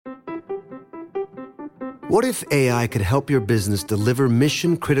What if AI could help your business deliver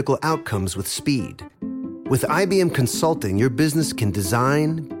mission-critical outcomes with speed? With IBM Consulting, your business can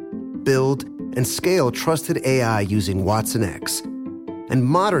design, build, and scale trusted AI using Watson X and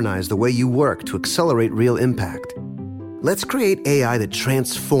modernize the way you work to accelerate real impact. Let's create AI that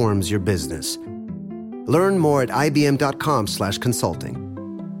transforms your business. Learn more at ibm.com/consulting.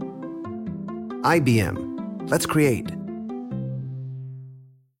 IBM. Let's create.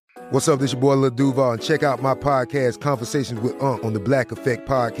 What's up, this your boy Lil Duval, and check out my podcast, Conversations with Unc, on the Black Effect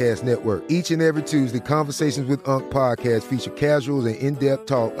Podcast Network. Each and every Tuesday, Conversations with Unc podcast feature casuals and in-depth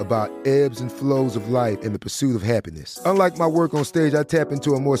talk about ebbs and flows of life and the pursuit of happiness. Unlike my work on stage, I tap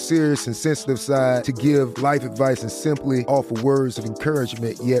into a more serious and sensitive side to give life advice and simply offer words of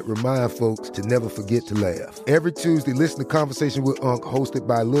encouragement, yet remind folks to never forget to laugh. Every Tuesday, listen to Conversation with Unc, hosted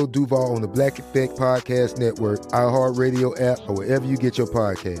by Lil Duval on the Black Effect Podcast Network, iHeartRadio app, or wherever you get your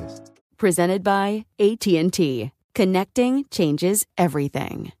podcasts. Presented by AT&T. Connecting changes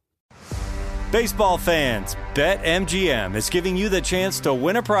everything. Baseball fans, BetMGM is giving you the chance to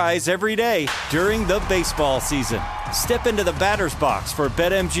win a prize every day during the baseball season. Step into the batter's box for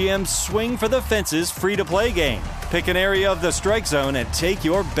BetMGM's Swing for the Fences free-to-play game. Pick an area of the strike zone and take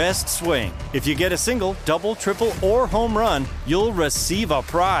your best swing. If you get a single, double, triple, or home run, you'll receive a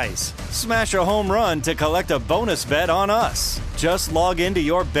prize. Smash a home run to collect a bonus bet on us. Just log into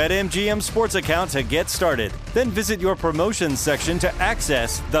your BetMGM sports account to get started. Then visit your promotions section to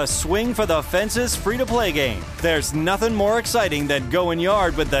access the Swing for the Fences free-to-play game. There's nothing more exciting than going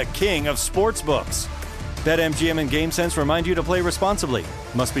yard with the king of sportsbooks. BetMGM and GameSense remind you to play responsibly.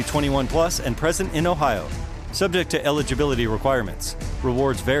 Must be 21 plus and present in Ohio. Subject to eligibility requirements.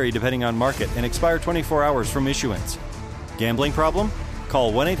 Rewards vary depending on market and expire 24 hours from issuance. Gambling problem?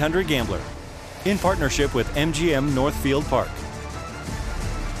 Call 1-800-GAMBLER. In partnership with MGM Northfield Park.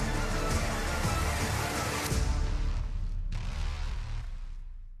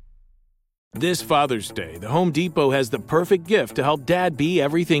 This Father's Day, the Home Depot has the perfect gift to help Dad be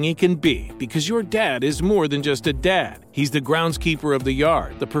everything he can be, because your dad is more than just a dad. He's the groundskeeper of the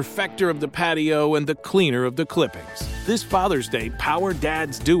yard, the perfecter of the patio, and the cleaner of the clippings. This Father's Day, power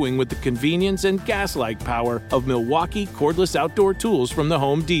Dad's doing with the convenience and gas-like power of Milwaukee cordless outdoor tools from the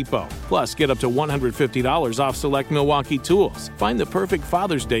Home Depot. Plus, get up to $150 off select Milwaukee tools. Find the perfect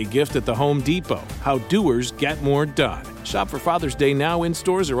Father's Day gift at the Home Depot. How doers get more done. Shop for Father's Day now in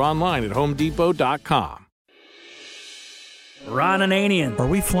stores or online at homedepot.com. Ron Ananian. Are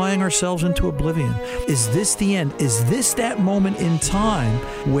we flying ourselves into oblivion? Is this the end? Is this that moment in time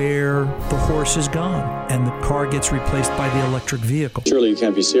where the horse is gone and the car gets replaced by the electric vehicle? Surely you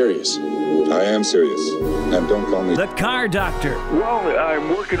can't be serious. I am serious. And don't call me The Car Doctor. Well,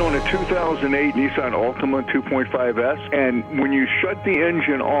 I'm working on a 2008 Nissan Altima 2.5S, and when you shut the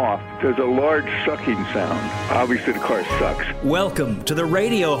engine off, there's a large sucking sound. Obviously, the car sucks. Welcome to the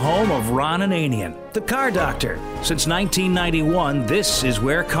radio home of Ron Ananian, The Car Doctor. Since 1991, this is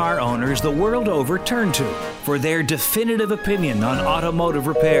where car owners the world over turn to for their definitive opinion on automotive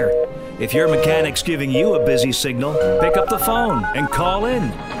repair. If your mechanic's giving you a busy signal, pick up the phone and call in.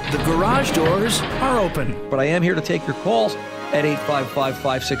 The garage doors are open. But I am here to take your calls at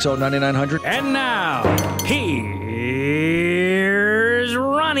 855-560-9900. And now, here's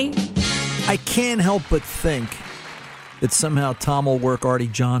Ronnie. I can't help but think that somehow Tom will work Artie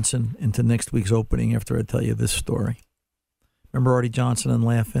Johnson into next week's opening after I tell you this story. Remember Artie Johnson and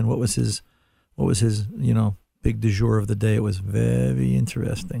Laugh-In? What was his, big du jour of the day? It was very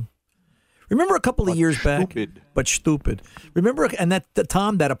interesting. Remember a couple of years back, but stupid. Remember, and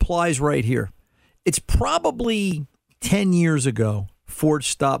Tom, that applies right here. It's probably 10 years ago Ford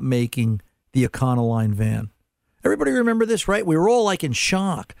stopped making the Econoline van. Everybody remember this, right? We were all like in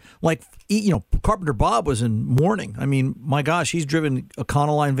shock. Like, Carpenter Bob was in mourning. I mean, my gosh, he's driven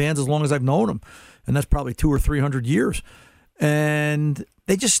Econoline vans as long as I've known him. And that's probably 200 or 300 years. And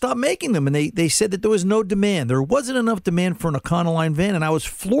they just stopped making them. And they said that there was no demand. There wasn't enough demand for an Econoline van. And I was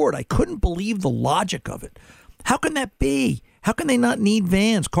floored. I couldn't believe the logic of it. How can that be? How can they not need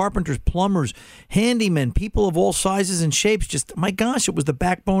vans? Carpenters, plumbers, handymen, people of all sizes and shapes. Just, my gosh, it was the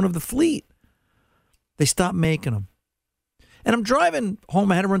backbone of the fleet. They stopped making them. And I'm driving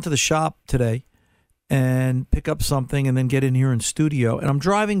home. I had to run to the shop today and pick up something and then get in here in studio. And I'm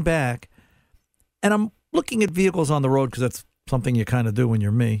driving back and I'm looking at vehicles on the road because that's something you kind of do when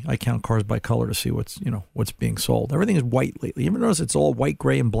you're me. I count cars by color to see what's being sold. Everything is white lately. You ever notice it's all white,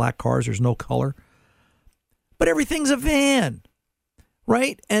 gray, and black cars? There's no color. But everything's a van,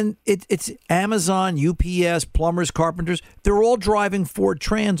 right? And it's Amazon, UPS, plumbers, carpenters. They're all driving Ford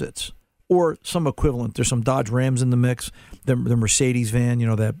Transits or some equivalent. There's some Dodge Rams in the mix, the Mercedes van,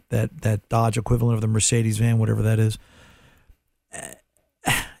 that Dodge equivalent of the Mercedes van, whatever that is.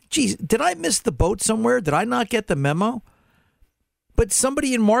 Geez, did I miss the boat somewhere? Did I not get the memo? But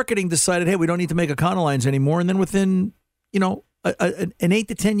somebody in marketing decided, hey, we don't need to make Econolines anymore. And then within, an 8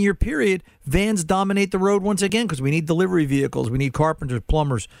 to 10 year period, vans dominate the road once again because we need delivery vehicles. We need carpenters,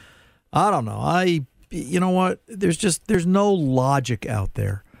 plumbers. I don't know. You know what? There's no logic out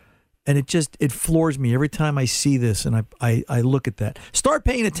there. And it floors me every time I see this and I look at that. Start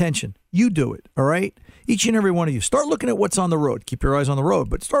paying attention. You do it, all right? Each and every one of you. Start looking at what's on the road. Keep your eyes on the road,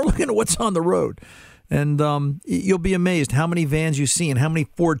 but start looking at what's on the road. And you'll be amazed how many vans you see and how many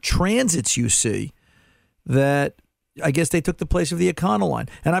Ford Transits you see that I guess they took the place of the Econoline.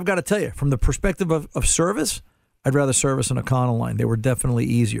 And I've got to tell you, from the perspective of service, I'd rather service an Econoline. They were definitely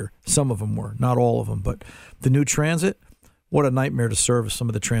easier. Some of them were, not all of them. But the new Transit, what a nightmare to service. Some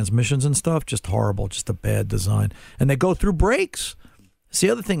of the transmissions and stuff, just horrible, just a bad design. And they go through brakes. It's the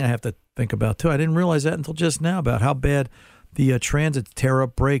other thing I have to think about, too. I didn't realize that until just now, about how bad the Transits tear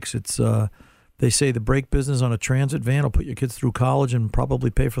up brakes. It's they say the brake business on a Transit van will put your kids through college and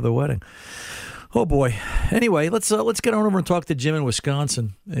probably pay for the wedding. Oh, boy. Anyway, let's get on over and talk to Jim in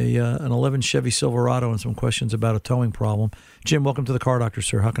Wisconsin, an 11 Chevy Silverado, and some questions about a towing problem. Jim, welcome to the Car Doctor,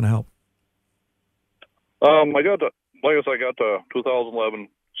 sir. How can I help? I got the 2011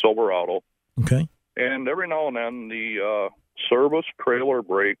 Silverado. Okay. And every now and then the service trailer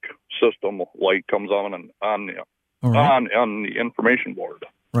brake system light comes on the information board.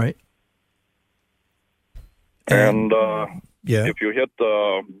 Right. And yeah, if you hit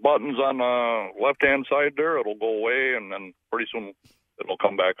the buttons on the left-hand side there, it'll go away, and then pretty soon it'll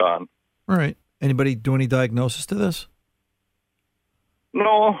come back on. All right. Anybody do any diagnosis to this?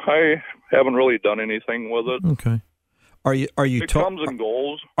 No, I haven't really done anything with it. Okay. It comes and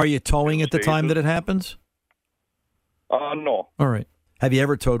goes. Are you towing at the time that it happens? No. All right. Have you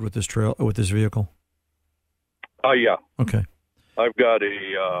ever towed with this vehicle? Yeah. Okay. I've got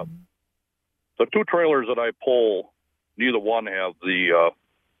the two trailers that I pull, neither one have the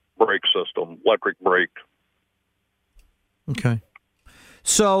brake system, electric brake. Okay.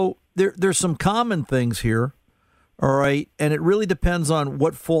 So there's some common things here, all right, and it really depends on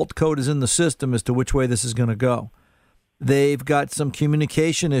what fault code is in the system as to which way this is going to go. They've got some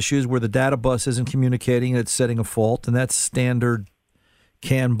communication issues where the data bus isn't communicating and it's setting a fault, and that's standard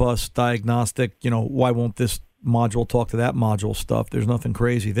CAN bus diagnostic, why won't this module talk to that module stuff. There's nothing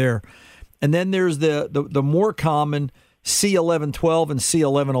crazy there. And then there's the more common C1112 and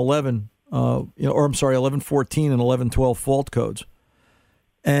C1111, 1114 and 1112 fault codes.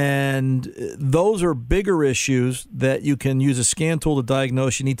 And those are bigger issues that you can use a scan tool to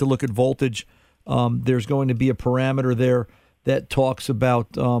diagnose. You need to look at voltage. There's going to be a parameter there that talks about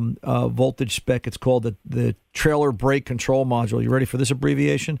voltage spec. It's called the Trailer Brake Control Module. You ready for this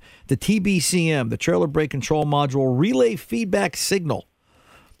abbreviation? The TBCM, the Trailer Brake Control Module Relay Feedback Signal.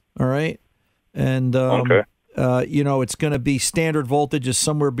 All right? And, okay. It's going to be standard voltage is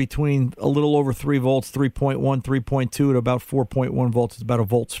somewhere between a little over 3 volts, 3.1, 3.2 to about 4.1 volts. It's about a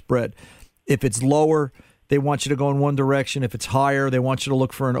volt spread. If it's lower, they want you to go in one direction. If it's higher, they want you to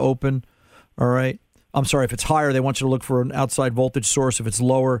look for an open. All right. I'm sorry. If it's higher, they want you to look for an outside voltage source. If it's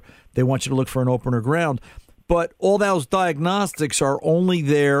lower, they want you to look for an open or ground. But all those diagnostics are only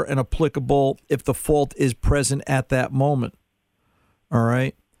there and applicable if the fault is present at that moment. All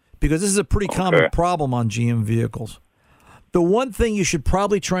right. Because this is a pretty common problem on GM vehicles. The one thing you should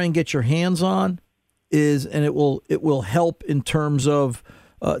probably try and get your hands on is, and it will help in terms of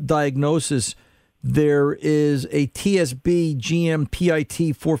diagnosis, there is a TSB GM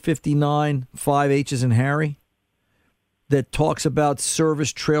PIT 459 5H's in Harry that talks about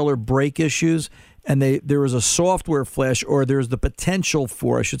service trailer brake issues, and there is a software flash, or there's the potential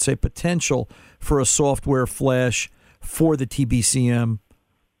for a software flash for the TBCM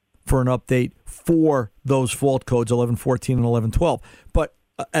for an update for those fault codes, 1114 and 1112. But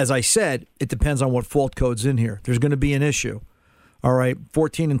as I said, it depends on what fault code's in here. There's going to be an issue. All right,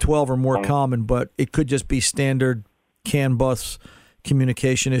 14 and 12 are more common, but it could just be standard CAN bus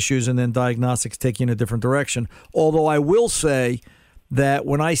communication issues, and then diagnostics take you in a different direction. Although I will say that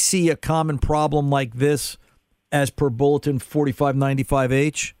when I see a common problem like this, as per Bulletin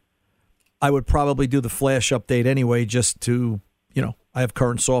 4595H, I would probably do the flash update anyway, just to, I have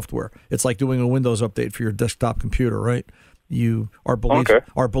current software. It's like doing a Windows update for your desktop computer, right? Our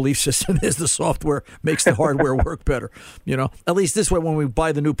belief system is the software makes the hardware work better. At least this way, when we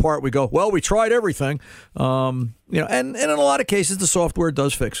buy the new part, we go, well, we tried everything. And in a lot of cases, the software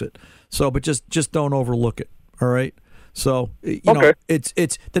does fix it. So, but just don't overlook it. All right. So, you know,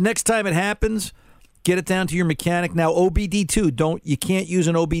 it's the next time it happens, get it down to your mechanic. Now, OBD2, you can't use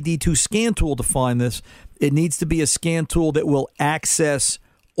an OBD2 scan tool to find this. It needs to be a scan tool that will access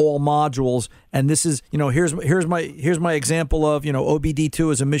all modules. And this is, you know, here's my example of, you know,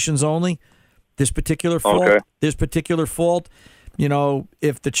 OBD2 is emissions only. This particular fault, you know,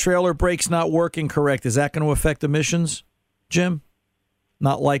 if the trailer brake's not working correct, is that going to affect emissions, Jim?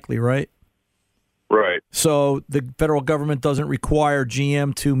 Not likely, right? Right. So the federal government doesn't require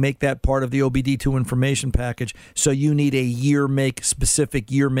GM to make that part of the OBD2 information package. So you need a specific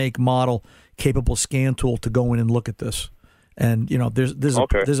year, make, model capable scan tool to go in and look at this. And, you know,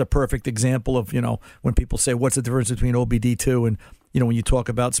 there's a perfect example of, you know, when people say, what's the difference between OBD2 and, you know, when you talk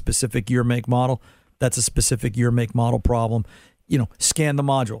about specific year, make, model, that's a specific year, make, model problem. You know, scan the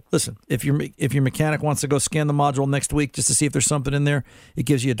module. Listen, if your mechanic wants to go scan the module next week just to see if there's something in there, it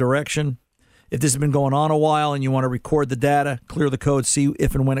gives you a direction. If this has been going on a while and you want to record the data, clear the code, see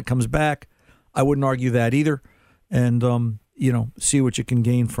if and when it comes back, I wouldn't argue that either. And, you know, see what you can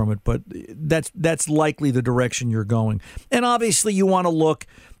gain from it. But that's likely the direction you're going. And obviously you want to look.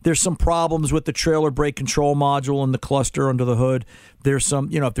 There's some problems with the trailer brake control module and the cluster under the hood. There's some,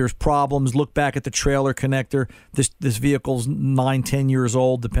 you know, if there's problems, look back at the trailer connector. This vehicle's 9-10 years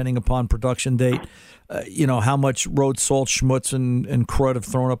old, depending upon production date. You know, how much road salt, schmutz, and crud have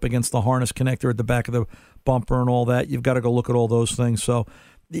thrown up against the harness connector at the back of the bumper and all that. You've got to go look at all those things. So,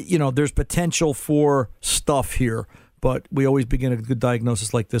 you know, there's potential for stuff here, but we always begin a good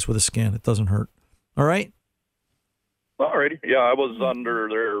diagnosis like this with a scan. It doesn't hurt. All right? All righty. Yeah, I was under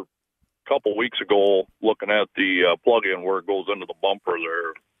there a couple weeks ago looking at the plug-in where it goes into the bumper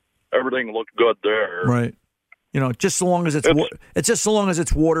there. Everything looked good there. Right. You know, just so long as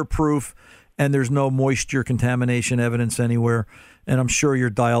it's waterproof and there's no moisture contamination evidence anywhere. And I'm sure you're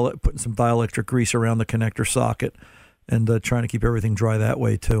putting some dielectric grease around the connector socket and trying to keep everything dry that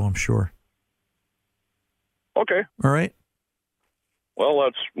way too, I'm sure. Okay. All right. Well,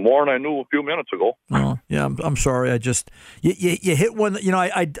 that's more than I knew a few minutes ago. Oh, yeah, I'm sorry. I just you hit one. You know,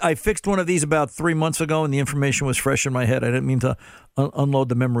 I fixed one of these about 3 months ago, and the information was fresh in my head. I didn't mean to unload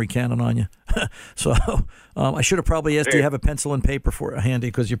the memory cannon on you. So I should have probably asked you to have a pencil and paper for it handy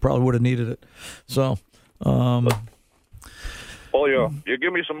because you probably would have needed it. So. Well, yeah, you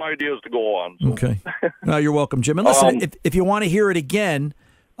give me some ideas to go on. So. Okay. No, you're welcome, Jim. And listen, if you want to hear it again.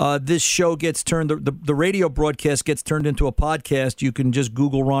 This show gets turned, the radio broadcast gets turned into a podcast. You can just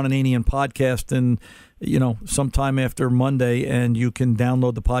Google Ron Ananian podcast, and you know, sometime after Monday, and you can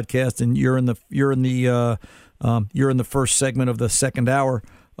download the podcast, and you're in the first segment of the second hour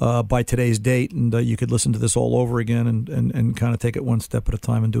by today's date, and you could listen to this all over again, and kind of take it one step at a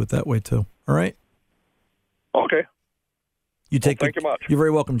time and do it that way too. All right. Okay. Thank you much. You're very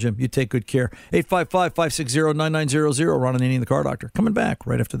welcome, Jim. You take good care. 855-560-9900. Ron Ananian, the Car Doctor. Coming back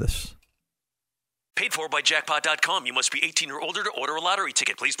right after this. Paid for by Jackpot.com. You must be 18 or older to order a lottery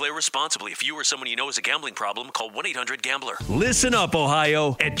ticket. Please play responsibly. If you or someone you know has a gambling problem, call 1-800-GAMBLER. Listen up,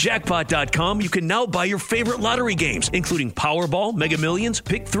 Ohio. At Jackpot.com, you can now buy your favorite lottery games, including Powerball, Mega Millions,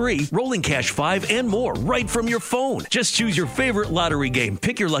 Pick 3, Rolling Cash 5, and more, right from your phone. Just choose your favorite lottery game,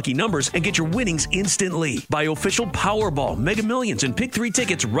 pick your lucky numbers, and get your winnings instantly. Buy official Powerball, Mega Millions, and Pick 3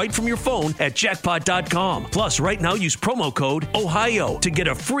 tickets right from your phone at Jackpot.com. Plus, right now, use promo code OHIO to get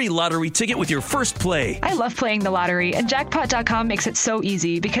a free lottery ticket with your first play. I love playing the lottery, and Jackpot.com makes it so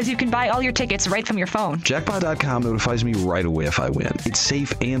easy because you can buy all your tickets right from your phone. Jackpot.com notifies me right away if I win. It's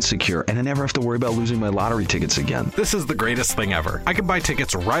safe and secure, and I never have to worry about losing my lottery tickets again. This is the greatest thing ever. I can buy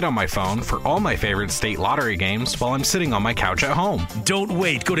tickets right on my phone for all my favorite state lottery games while I'm sitting on my couch at home. Don't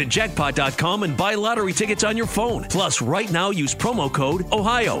wait. Go to Jackpot.com and buy lottery tickets on your phone. Plus, right now, use promo code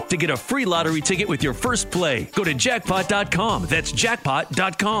OHIO to get a free lottery ticket with your first play. Go to Jackpot.com. That's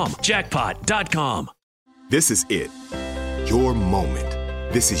Jackpot.com. Jackpot.com. This is it. Your moment.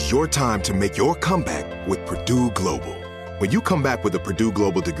 This is your time to make your comeback with Purdue Global. When you come back with a Purdue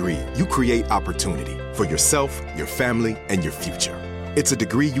Global degree, you create opportunity for yourself, your family, and your future. It's a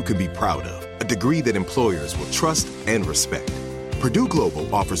degree you can be proud of, a degree that employers will trust and respect. Purdue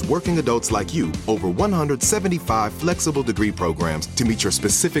Global offers working adults like you over 175 flexible degree programs to meet your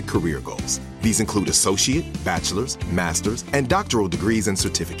specific career goals. These include associate, bachelor's, master's, and doctoral degrees and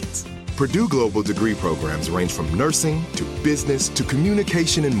certificates. Purdue Global degree programs range from nursing to business to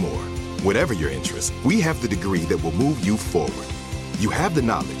communication and more. Whatever your interest, we have the degree that will move you forward. You have the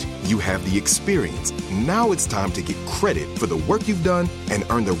knowledge, you have the experience. Now it's time to get credit for the work you've done and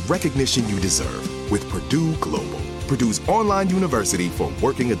earn the recognition you deserve with Purdue Global, Purdue's online university for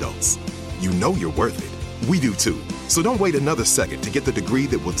working adults. You know you're worth it. We do too. So don't wait another second to get the degree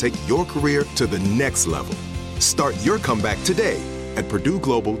that will take your career to the next level. Start your comeback today at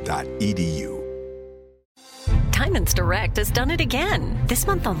purdueglobal.edu. Diamonds Direct has done it again. This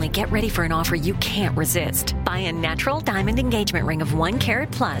month only, get ready for an offer you can't resist. Buy a natural diamond engagement ring of 1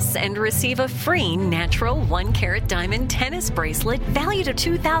 carat plus and receive a free natural 1 carat diamond tennis bracelet valued at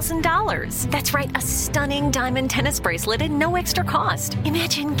 $2,000. That's right, a stunning diamond tennis bracelet at no extra cost.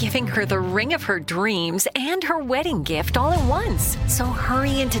 Imagine giving her the ring of her dreams and her wedding gift all at once. So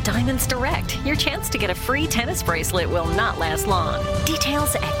hurry into Diamonds Direct. Your chance to get a free tennis bracelet will not last long.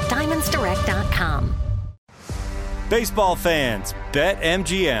 Details at diamondsdirect.com. Baseball fans,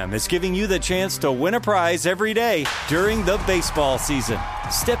 BetMGM is giving you the chance to win a prize every day during the baseball season.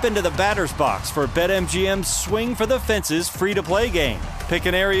 Step into the batter's box for BetMGM's Swing for the Fences free-to-play game. Pick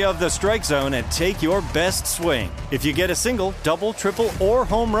an area of the strike zone and take your best swing. If you get a single, double, triple, or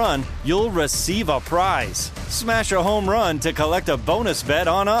home run, you'll receive a prize. Smash a home run to collect a bonus bet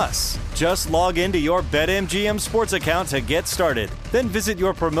on us. Just log into your BetMGM sports account to get started. Then visit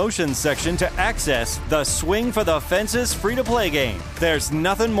your promotions section to access the Swing for the Fences free-to-play game. There's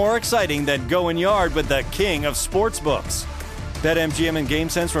nothing more exciting than going yard with the king of sportsbooks. BetMGM and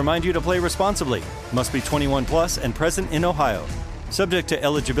GameSense remind you to play responsibly. Must be 21 plus and present in Ohio. Subject to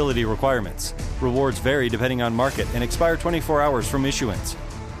eligibility requirements. Rewards vary depending on market and expire 24 hours from issuance.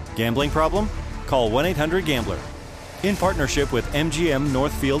 Gambling problem? Call 1-800-GAMBLER. In partnership with MGM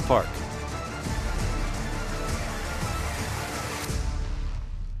Northfield Park.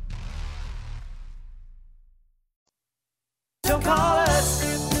 Don't call us.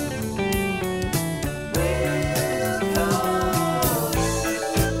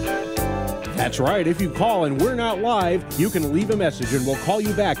 That's right. If you call and we're not live, you can leave a message and we'll call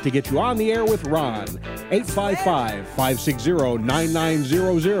you back to get you on the air with Ron.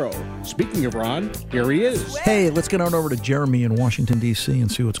 855-560-9900. Speaking of Ron, here he is. Hey, let's get on over to Jeremy in Washington, D.C.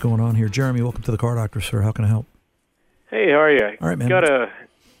 and see what's going on here. Jeremy, welcome to the Car Doctor, sir. How can I help? Hey, how are you? All right, man. Got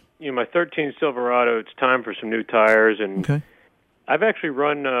my 13 Silverado. It's time for some new tires, and okay. I've actually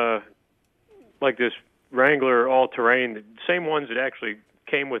run like this Wrangler all-terrain, the same ones that actually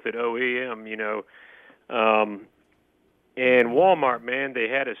came with it, OEM, and Walmart, man, they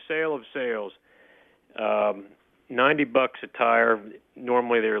had a sale of sales. $90 a tire.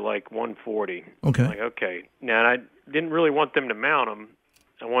 Normally they're like $140. Okay. I'm like, okay. Now I didn't really want them to mount them.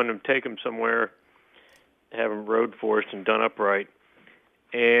 I wanted them to take them somewhere, have them road forced and done upright.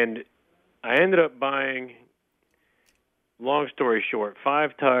 And I ended up buying, long story short,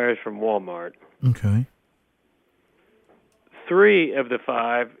 5 tires from Walmart. Okay. 3 of the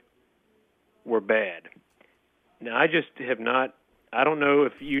 5 were bad. Now, I just have not, I don't know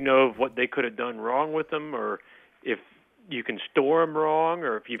if you know of what they could have done wrong with them, or if you can store them wrong,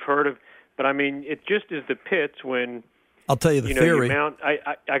 or if you've heard of, but I mean, it just is the pits when, I'll tell you the theory. You mount,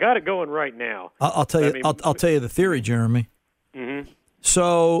 I got it going right now. I'll tell you. I'll tell you the theory, Jeremy. Mm-hmm.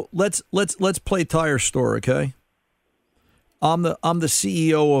 So let's play tire store, okay? I'm the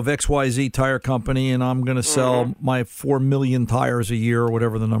CEO of XYZ Tire Company, and I'm going to sell my 4 million tires a year, or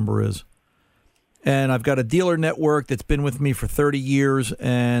whatever the number is. And I've got a dealer network that's been with me for 30 years,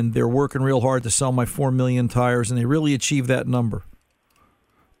 and they're working real hard to sell my 4 million tires, and they really achieve that number.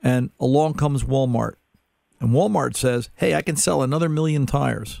 And along comes Walmart. And Walmart says, hey, I can sell another 1 million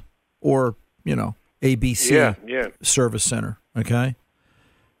tires, or, ABC service center, okay?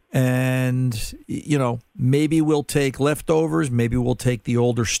 And, maybe we'll take leftovers. Maybe we'll take the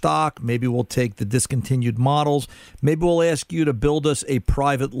older stock. Maybe we'll take the discontinued models. Maybe we'll ask you to build us a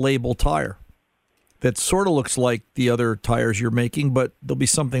private label tire that sort of looks like the other tires you're making, but there'll be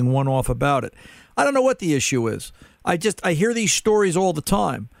something one-off about it. I don't know what the issue is. I hear these stories all the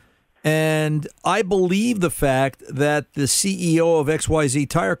time. And I believe the fact that the CEO of XYZ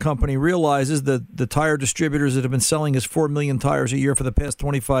Tire Company realizes that the tire distributors that have been selling his 4 million tires a year for the past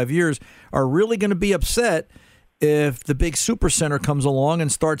 25 years are really going to be upset if the big supercenter comes along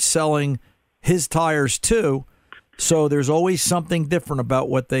and starts selling his tires too. So there's always something different about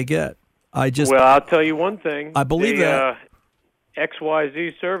what they get. Well, I'll tell you one thing. I believe that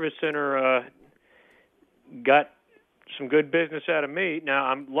XYZ Service Center got some good business out of me.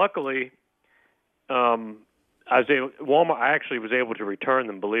 Now, Walmart. I actually was able to return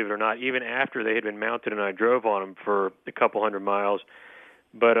them, believe it or not, even after they had been mounted, and I drove on them for a couple hundred miles.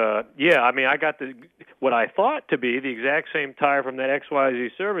 But I got what I thought to be the exact same tire from that XYZ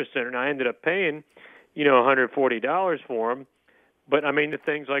Service Center, and I ended up paying, $140 for them. But I mean, the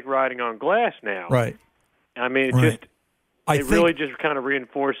things like riding on glass now. Right. I mean, it really just kind of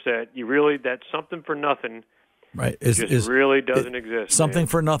reinforced that that's something for nothing. Right, really doesn't exist. Something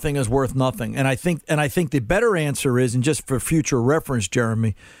for nothing is worth nothing, and I think the better answer is, and just for future reference,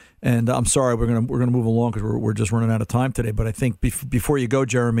 Jeremy, And I'm sorry, we're gonna move along because we're just running out of time today. But I think before you go,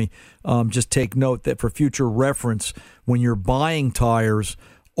 Jeremy, just take note that for future reference, when you're buying tires,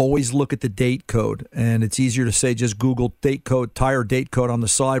 always look at the date code. And it's easier to say just Google date code, tire date code on the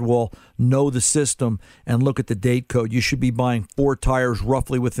sidewall, know the system, and look at the date code. You should be buying 4 tires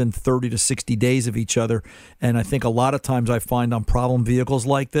roughly within 30 to 60 days of each other. And I think a lot of times I find on problem vehicles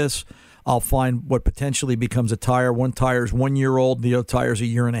like this, I'll find what potentially becomes a tire. One tire is 1 year old, the other tire is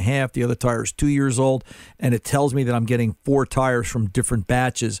 1.5 years, the other tire is 2 years old, and it tells me that I'm getting 4 tires from different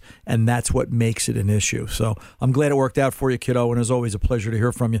batches, and that's what makes it an issue. So I'm glad it worked out for you, kiddo, and as always, a pleasure to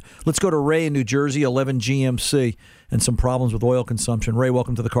hear from you. Let's go to Ray in New Jersey, 11 GMC, and some problems with oil consumption. Ray,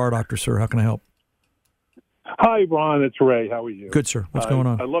 welcome to the Car Doctor, sir. How can I help? Hi, Ron. It's Ray. How are you? Good, sir. What's going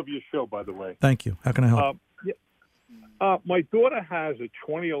on? I love your show, by the way. Thank you. How can I help? My daughter has a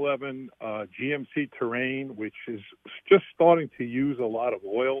 2011 GMC Terrain, which is just starting to use a lot of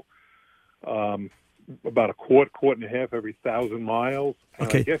oil, about a quart and a half every 1,000 miles. And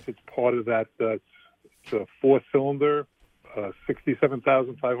Okay. I guess it's part of that. It's a 4-cylinder,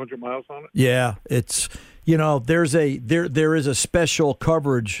 67,500 miles on it. Yeah, it's there is a special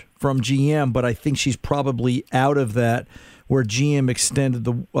coverage from GM, but I think she's probably out of that, where GM extended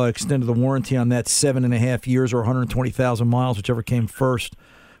the warranty on that 7.5 years or 120,000 miles, whichever came first,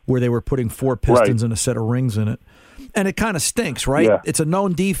 where they were putting 4 pistons and a set of rings in it. And it kind of stinks, right? Yeah. It's a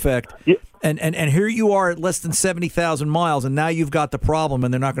known defect. Yeah. And here you are at less than 70,000 miles, and now you've got the problem,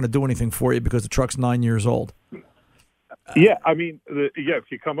 and they're not going to do anything for you because the truck's 9 years old. Yeah, I mean, if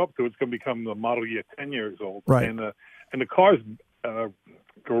you come up to it, it's going to become the model year 10 years old. Right. And the car's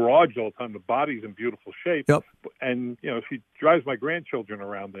garage all the time. The body's in beautiful shape. Yep. And, she drives my grandchildren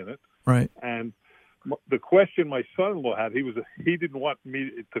around in it. Right. And the question my son-in-law had, he didn't want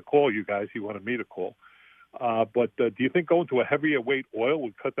me to call you guys. He wanted me to call. But do you think going to a heavier weight oil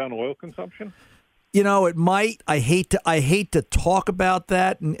would cut down oil consumption? It might. I hate to talk about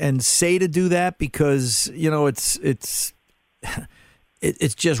that and say to do that because it's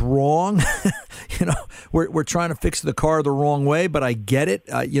just wrong. We're trying to fix the car the wrong way, but I get it.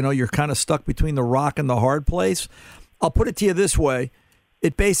 You're kind of stuck between the rock and the hard place. I'll put it to you this way: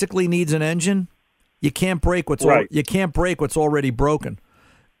 it basically needs an engine. You can't break what's already broken.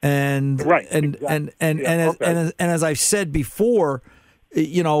 And as I've said before,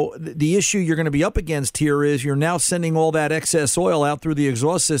 the issue you're going to be up against here is you're now sending all that excess oil out through the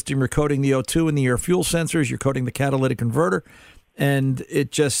exhaust system. You're coating the O2 and the air fuel sensors. You're coating the catalytic converter. And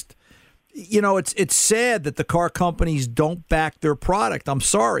it just, it's sad that the car companies don't back their product. I'm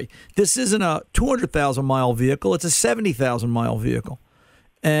sorry. This isn't a 200,000-mile vehicle. It's a 70,000-mile vehicle.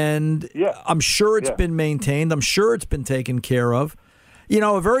 And I'm sure it's been maintained. I'm sure it's been taken care of.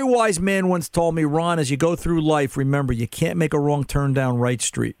 A very wise man once told me, Ron, as you go through life, remember, you can't make a wrong turn down Right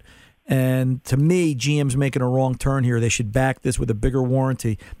Street. And to me, GM's making a wrong turn here. They should back this with a bigger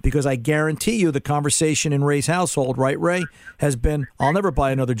warranty because I guarantee you the conversation in Ray's household, right, Ray, has been, I'll never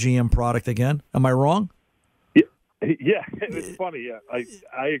buy another GM product again. Am I wrong? Yeah, it's funny. Yeah,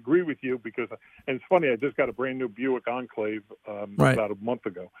 I agree with you because, and it's funny, I just got a brand new Buick Enclave about a month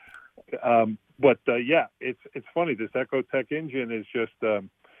ago. But it's funny. This Ecotec engine is just,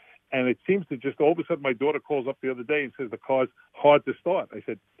 and it seems to just all of a sudden my daughter calls up the other day and says the car's hard to start. I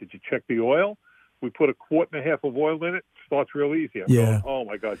said, did you check the oil? We put a quart and a half of oil in it. Starts real easy. I'm going, oh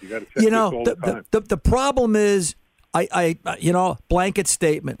my God, you got to check this all the time. The problem is, I blanket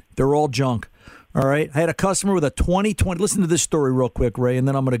statement. They're all junk. All right. I had a customer with a 2020. Listen to this story real quick, Ray, and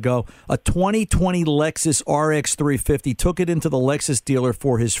then I'm going to go. A 2020 Lexus RX 350 took it into the Lexus dealer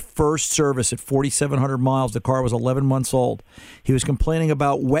for his first service at 4,700 miles. The car was 11 months old. He was complaining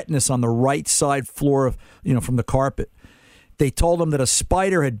about wetness on the right side floor of, from the carpet. They told him that a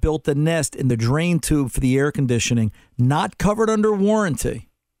spider had built a nest in the drain tube for the air conditioning, not covered under warranty.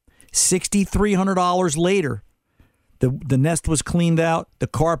 $6,300 later. The nest was cleaned out. The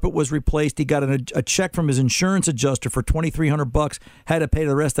carpet was replaced. He got a check from his insurance adjuster for $2,300. Had to pay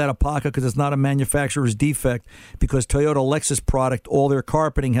the rest out of pocket because it's not a manufacturer's defect. Because Toyota Lexus product, all their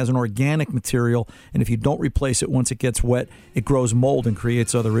carpeting has an organic material, and if you don't replace it once it gets wet, it grows mold and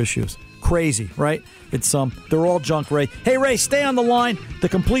creates other issues. Crazy, right? It's they're all junk, Ray. Hey, Ray, stay on the line. The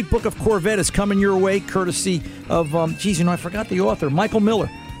complete book of Corvette is coming your way, courtesy of I forgot the author, Michael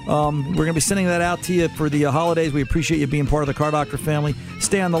Miller. We're going to be sending that out to you for the holidays. We appreciate you being part of the Car Doctor family.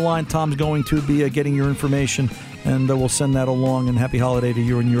 Stay on the line. Tom's going to be getting your information, and we'll send that along. And happy holiday to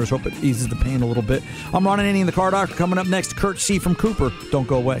you and yours. Hope it eases the pain a little bit. I'm Ron Ananian, the Car Doctor. Coming up next, Kurt C. from Cooper. Don't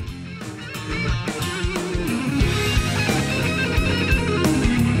go away.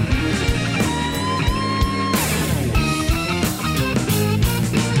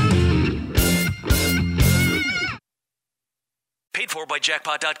 by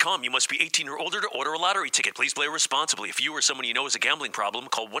Jackpot.com. You must be 18 or older to order a lottery ticket. Please play responsibly. If you or someone you know has a gambling problem,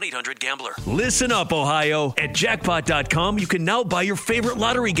 call 1-800-GAMBLER. Listen up, Ohio. At Jackpot.com, you can now buy your favorite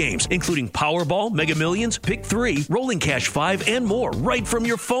lottery games, including Powerball, Mega Millions, Pick 3, Rolling Cash 5, and more, right from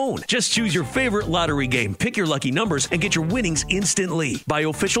your phone. Just choose your favorite lottery game, pick your lucky numbers, and get your winnings instantly. Buy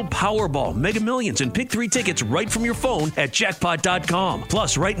official Powerball, Mega Millions, and Pick 3 tickets right from your phone at Jackpot.com.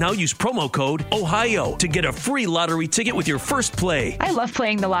 Plus, right now, use promo code OHIO to get a free lottery ticket with your first play. I love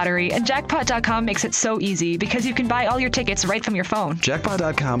playing the lottery, and Jackpot.com makes it so easy because you can buy all your tickets right from your phone.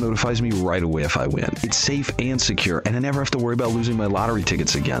 Jackpot.com notifies me right away if I win. It's safe and secure, and I never have to worry about losing my lottery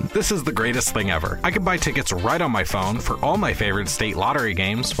tickets again. This is the greatest thing ever. I can buy tickets right on my phone for all my favorite state lottery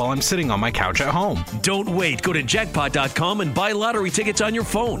games while I'm sitting on my couch at home. Don't wait. Go to Jackpot.com and buy lottery tickets on your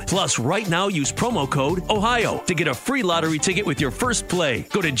phone. Plus, right now, use promo code OHIO to get a free lottery ticket with your first play.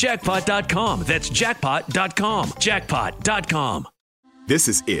 Go to Jackpot.com. That's Jackpot.com. Jackpot.com. This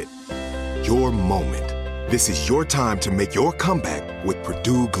is it. Your moment. This is your time to make your comeback with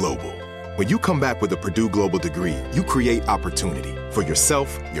Purdue Global. When you come back with a Purdue Global degree, you create opportunity for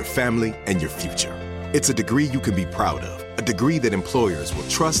yourself, your family, and your future. It's a degree you can be proud of, a degree that employers will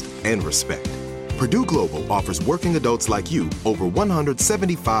trust and respect. Purdue Global offers working adults like you over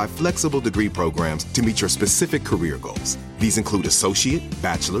 175 flexible degree programs to meet your specific career goals. These include associate,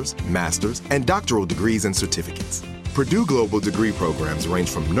 bachelor's, master's, and doctoral degrees and certificates. Purdue Global degree programs range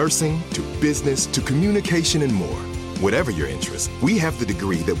from nursing to business to communication and more. Whatever your interest, we have the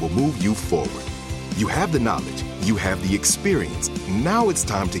degree that will move you forward. You have the knowledge, you have the experience. Now it's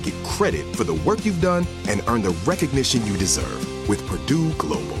time to get credit for the work you've done and earn the recognition you deserve with Purdue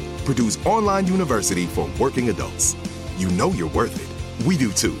Global, Purdue's online university for working adults. You know you're worth it. We do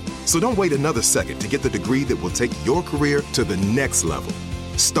too. So don't wait another second to get the degree that will take your career to the next level.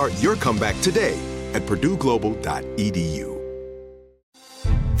 Start your comeback today at purdueglobal.edu.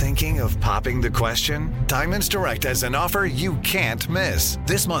 Thinking of popping the question? Diamonds Direct has an offer you can't miss.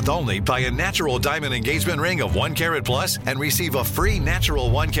 This month only, buy a natural diamond engagement ring of 1 carat plus and receive a free natural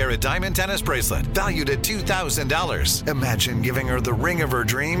 1 carat diamond tennis bracelet valued at $2,000. Imagine giving her the ring of her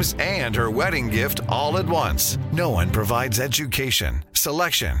dreams and her wedding gift all at once. No one provides education,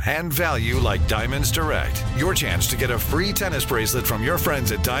 selection, and value like Diamonds Direct. Your chance to get a free tennis bracelet from your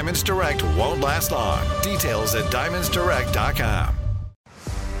friends at Diamonds Direct won't last long. Details at diamondsdirect.com.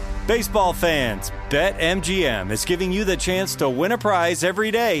 Baseball fans, BetMGM is giving you the chance to win a prize every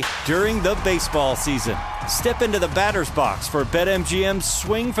day during the baseball season. Step into the batter's box for BetMGM's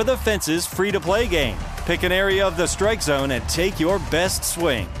Swing for the Fences free-to-play game. Pick an area of the strike zone and take your best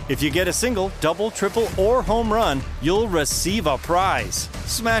swing. If you get a single, double, triple, or home run, you'll receive a prize.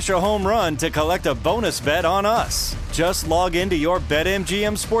 Smash a home run to collect a bonus bet on us. Just log into your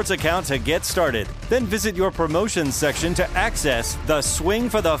BetMGM sports account to get started. Then visit your promotions section to access the Swing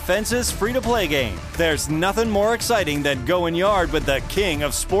for the Fences free-to-play game. There's nothing more exciting than going yard with the king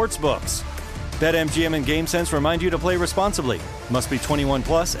of sportsbooks. BetMGM and GameSense remind you to play responsibly. Must be 21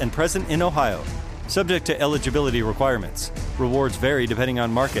 plus and present in Ohio. Subject to eligibility requirements. Rewards vary depending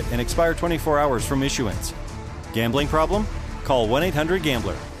on market and expire 24 hours from issuance. Gambling problem? Call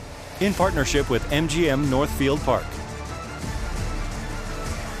 1-800-GAMBLER. In partnership with MGM Northfield Park.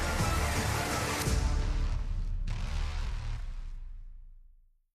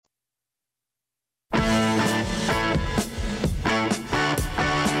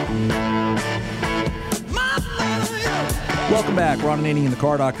 Welcome back. Ron Ananian, the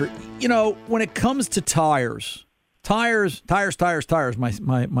Car Doctor. You know, when it comes to tires, my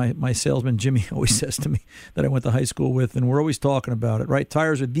salesman Jimmy always says to me that I went to high school with, and we're always talking about it, right?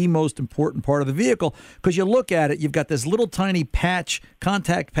 Tires are the most important part of the vehicle because you look at it, you've got this little tiny patch,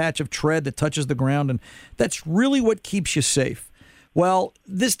 contact patch of tread that touches the ground, and that's really what keeps you safe. Well,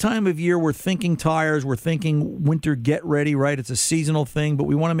 this time of year, we're thinking tires, we're thinking winter get ready, right? It's a seasonal thing, but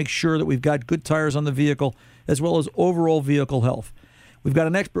we want to make sure that we've got good tires on the vehicle as well as overall vehicle health. We've got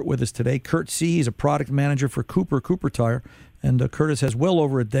an expert with us today. Kurt C. He's a product manager for Cooper Tire, and Curtis has well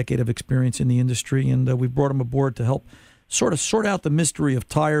over a decade of experience in the industry, and we've brought him aboard to help sort out the mystery of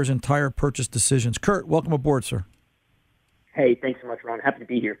tires and tire purchase decisions. Kurt, welcome aboard, sir. Hey, thanks so much, Ron. Happy to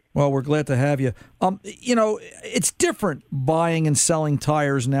be here. Well, we're glad to have you. You know, it's different buying and selling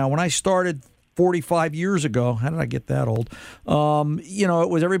tires now. When I started 45 years ago, how did I get that old? You know, it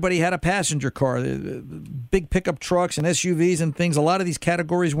was everybody had a passenger car, big pickup trucks and SUVs and things. A lot of these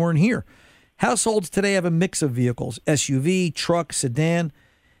categories weren't here. Households today have a mix of vehicles, SUV, truck, sedan.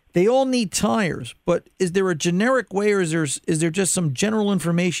 They all need tires, but is there a generic way, or is there just some general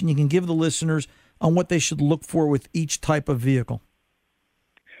information you can give the listeners on what they should look for with each type of vehicle?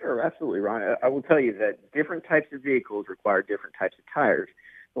 Sure. absolutely, Ron. I will tell you that different types of vehicles require different types of tires.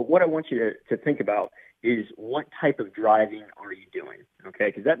 But what I want you to think about is what type of driving are you doing, okay?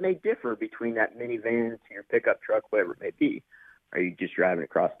 Because that may differ between that minivan to your pickup truck, whatever it may be. Are you just driving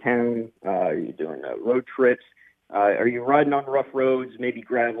across town? Are you doing road trips? Are you riding on rough roads, maybe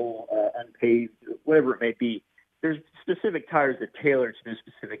gravel, unpaved, whatever it may be? There's specific tires that tailor to those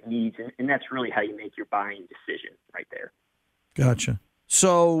specific needs, and that's really how you make your buying decision right there. Gotcha.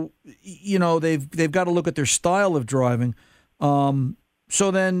 So, they've got to look at their style of driving. So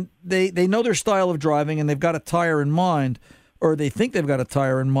then they know their style of driving and they've got a tire in mind, or they think they've got a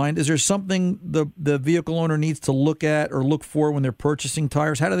tire in mind. Is there something the vehicle owner needs to look at or look for when they're purchasing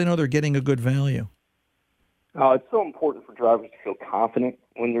tires? How do they know they're getting a good value? It's so important for drivers to feel confident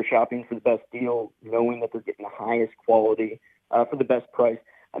when they're shopping for the best deal, knowing that they're getting the highest quality for the best price.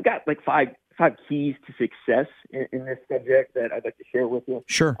 I've got like five keys to success in this subject that I'd like to share with you.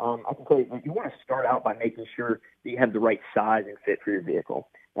 Sure. I can tell you, you want to start out by making sure that you have the right size and fit for your vehicle.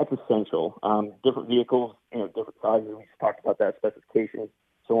 That's essential. Different vehicles, different sizes. We just talked about that, specifications,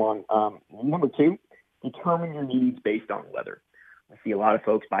 so on. Number two, determine your needs based on weather. I see a lot of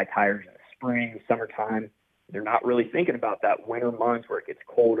folks buy tires in the spring, summertime. They're not really thinking about that winter months where it gets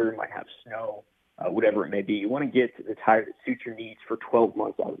colder, might have snow, whatever it may be. You want to get the tire that suits your needs for 12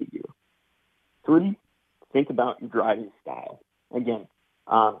 months out of the year. 3, think about your driving style. Again,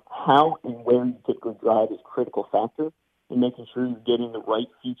 how and where you typically drive is a critical factor in making sure you're getting the right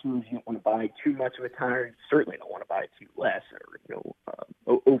features. You don't want to buy too much of a tire. You certainly don't want to buy too less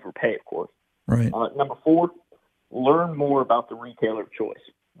or overpay, of course. Right. Number 4, learn more about the retailer of choice.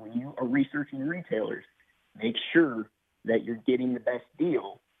 When you are researching retailers, make sure that you're getting the best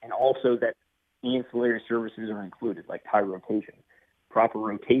deal and also that ancillary services are included, like tire rotation. Proper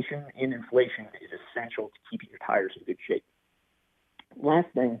rotation and inflation is essential to keeping your tires in good shape. Last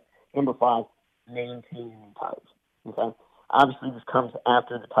thing, number 5, maintaining your tires. Okay? Obviously, this comes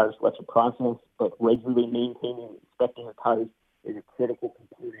after the tire selection process, but regularly maintaining and inspecting your tires is a critical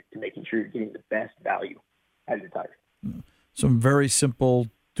component to making sure you're getting the best value out of your tires. Some very simple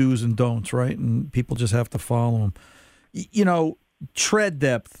do's and don'ts, right? And people just have to follow them. Tread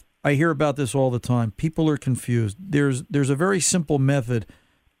depth. I hear about this all the time. People are confused. There's a very simple method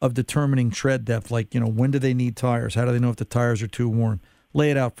of determining tread depth, like, when do they need tires? How do they know if the tires are too worn?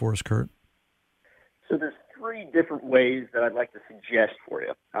 Lay it out for us, Kurt. So there's 3 different ways that I'd like to suggest for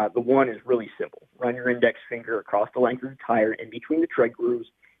you. The one is really simple. Run your index finger across the length of the tire in between the tread grooves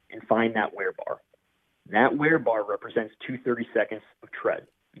and find that wear bar. That wear bar represents 2/30 seconds of tread.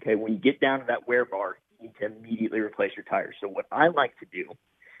 Okay, when you get down to that wear bar, you need to immediately replace your tires. So what I like to do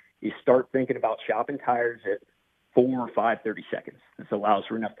is start thinking about shopping tires at 4 or 5 30 seconds. This allows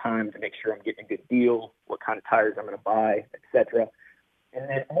for enough time to make sure I'm getting a good deal, what kind of tires I'm going to buy, etc. And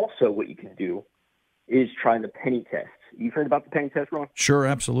then also what you can do is try the penny test. You've heard about the penny test, Ron? Sure,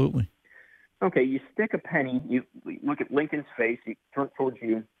 absolutely. Okay, you stick a penny, you look at Lincoln's face, you turn it towards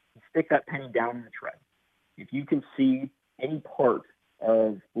you, and stick that penny down in the tread. If you can see any part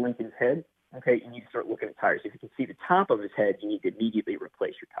of Lincoln's head, okay, you need to start looking at tires. If you can see the top of his head, you need to immediately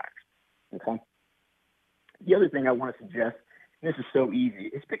replace your tires, okay? The other thing I want to suggest, and this is so easy,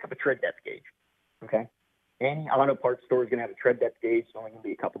 is pick up a tread depth gauge, okay? Any auto parts store is going to have a tread depth gauge. It's only going to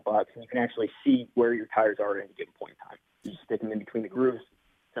be a couple bucks, and you can actually see where your tires are at any given point in time. You just stick them in between the grooves.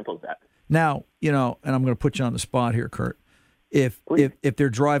 Simple as that. Now, and I'm going to put you on the spot here, Kurt. If they're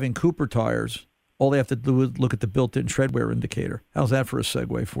driving Cooper tires, all they have to do is look at the built-in tread wear indicator. How's that for a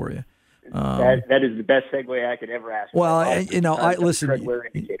segue for you? That is the best segue I could ever ask. Well, I listen.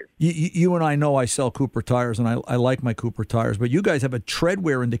 You and I know I sell Cooper tires, and I like my Cooper tires. But you guys have a tread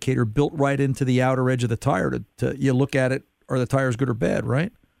wear indicator built right into the outer edge of the tire. To you look at it, are the tires good or bad?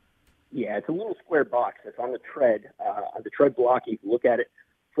 Right? Yeah, it's a little square box that's on the tread block. You can look at it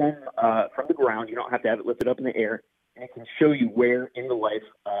from the ground. You don't have to have it lifted up in the air, and it can show you where in the life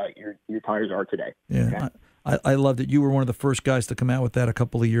your tires are today. Yeah. Okay? I loved it. You were one of the first guys to come out with that a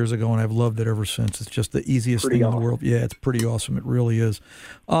couple of years ago, and I've loved it ever since. It's just the easiest thing in the world. Yeah, it's pretty awesome. It really is.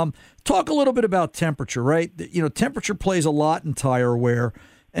 Talk a little bit about temperature, right? Temperature plays a lot in tire wear,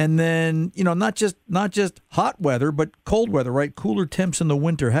 and then not just hot weather, but cold weather, right? Cooler temps in the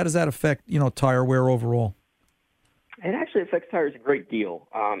winter. How does that affect tire wear overall? It actually affects tires a great deal,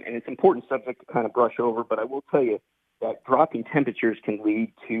 and it's an important subject to kind of brush over. But I will tell you that dropping temperatures can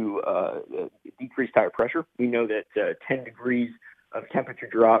lead to decreased tire pressure. We know that 10 degrees of temperature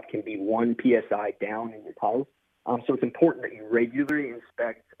drop can be 1 psi down in your tires. So it's important that you regularly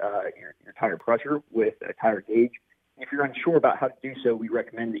inspect your tire pressure with a tire gauge. If you're unsure about how to do so, we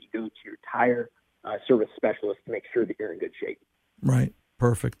recommend that you go to your tire service specialist to make sure that you're in good shape. Right.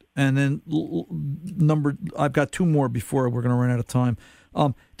 Perfect. And then I've got two more before we're going to run out of time.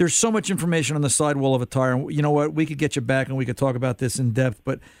 There's so much information on the sidewall of a tire. And you know what? We could get you back and we could talk about this in depth.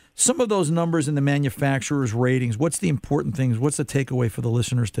 But some of those numbers in the manufacturer's ratings, what's the important things? What's the takeaway for the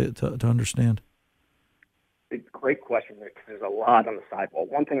listeners to understand? It's a great question, Rick, because there's a lot on the sidewall.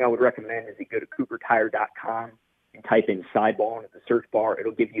 One thing I would recommend is you go to coopertire.com and type in sidewall into the search bar.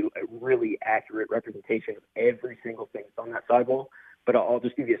 It'll give you a really accurate representation of every single thing that's on that sidewall. But I'll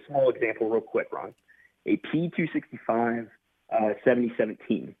just give you a small example real quick, Ron. A P265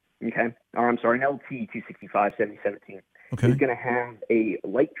 7017, okay? Or I'm sorry, an LT 265 7017 is going to have a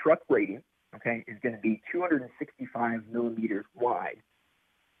light truck rating, okay? Is going to be 265 millimeters wide,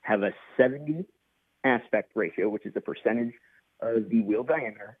 have a 70 aspect ratio, which is the percentage of the wheel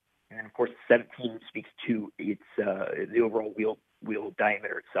diameter, and then of course 17 speaks to its the overall wheel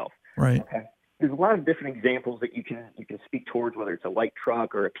diameter itself. Right. Okay. There's a lot of different examples that you can speak towards, whether it's a light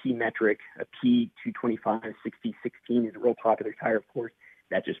truck or a P metric. A P225 6016 is a real popular tire, of course.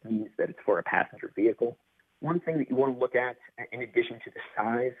 That just means that it's for a passenger vehicle. One thing that you want to look at, in addition to the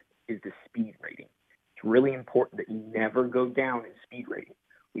size, is the speed rating. It's really important that you never go down in speed rating.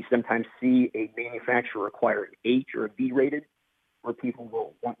 We sometimes see a manufacturer require an H or a B rated, where people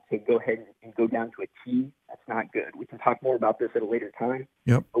will want to go ahead and go down to a T. That's not good. We can talk more about this at a later time,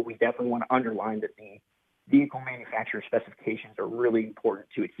 but we definitely want to underline that the vehicle manufacturer specifications are really important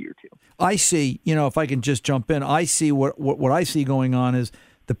to adhere to. I see, if I can just jump in, I see what I see going on is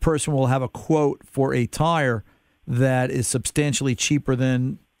the person will have a quote for a tire that is substantially cheaper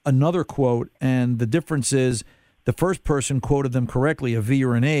than another quote, and the difference is the first person quoted them correctly, a V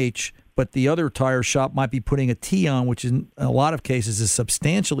or an H, but the other tire shop might be putting a T on, which in a lot of cases is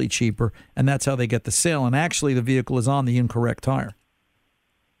substantially cheaper, and that's how they get the sale. And actually, the vehicle is on the incorrect tire.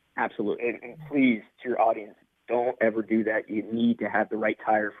 Absolutely. And please, to your audience, don't ever do that. You need to have the right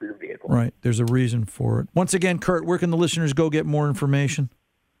tire for your vehicle. Right. There's a reason for it. Once again, Kurt, where can the listeners go get more information?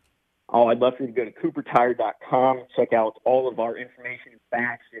 Oh, I'd love for you to go to coopertire.com, check out all of our information and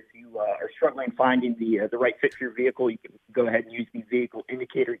facts. If you are struggling finding the right fit for your vehicle, you can go ahead and use the vehicle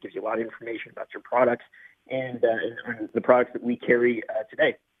indicator. It gives you a lot of information about your products and the products that we carry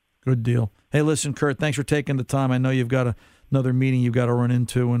today. Good deal. Hey, listen, Kurt, thanks for taking the time. I know you've got another meeting you've got to run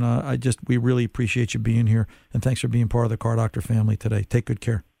into, and we really appreciate you being here, and thanks for being part of the Car Doctor family today. Take good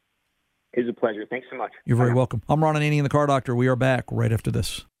care. It was a pleasure. Thanks so much. You're very welcome. I'm Ron Ananian, the Car Doctor. We are back right after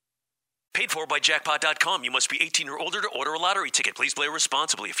this. Paid for by Jackpot.com. You must be 18 or older to order a lottery ticket. Please play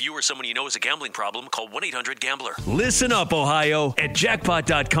responsibly. If you or someone you know has a gambling problem, call 1-800-GAMBLER. Listen up, Ohio. At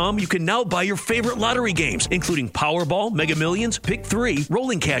Jackpot.com, you can now buy your favorite lottery games, including Powerball, Mega Millions, Pick 3,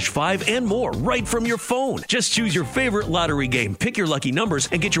 Rolling Cash 5, and more, right from your phone. Just choose your favorite lottery game, pick your lucky numbers,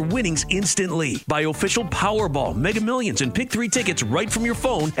 and get your winnings instantly. Buy official Powerball, Mega Millions, and Pick 3 tickets right from your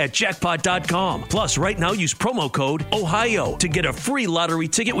phone at Jackpot.com. Plus, right now, use promo code OHIO to get a free lottery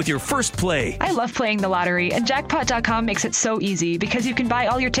ticket with your first play. I love playing the lottery, and Jackpot.com makes it so easy because you can buy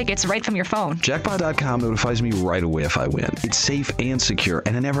all your tickets right from your phone. Jackpot.com notifies me right away if I win. It's safe and secure,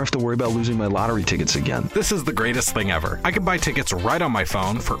 and I never have to worry about losing my lottery tickets again. This is the greatest thing ever. I can buy tickets right on my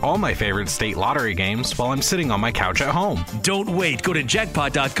phone for all my favorite state lottery games while I'm sitting on my couch at home. Don't wait. Go to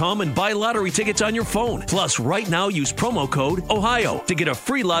Jackpot.com and buy lottery tickets on your phone. Plus, right now, use promo code OHIO to get a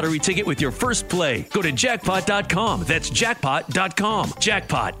free lottery ticket with your first play. Go to Jackpot.com. That's Jackpot.com.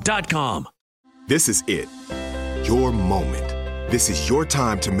 Jackpot.com. This is it. Your moment. This is your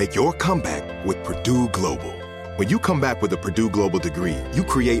time to make your comeback with Purdue Global. When you come back with a Purdue Global degree, you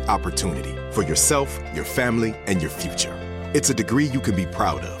create opportunity for yourself, your family, and your future. It's a degree you can be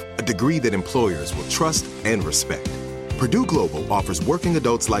proud of, a degree that employers will trust and respect. Purdue Global offers working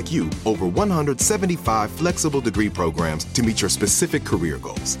adults like you over 175 flexible degree programs to meet your specific career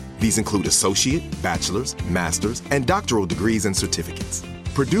goals. These include associate, bachelor's, master's, and doctoral degrees and certificates.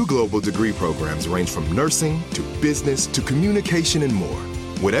 Purdue Global degree programs range from nursing to business to communication and more.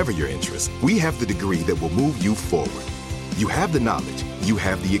 Whatever your interest, we have the degree that will move you forward. You have the knowledge, you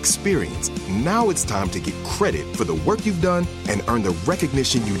have the experience. Now it's time to get credit for the work you've done and earn the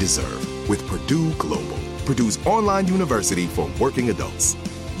recognition you deserve with Purdue Global, Purdue's online university for working adults.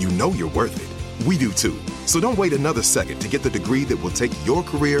 You know you're worth it. We do too. So don't wait another second to get the degree that will take your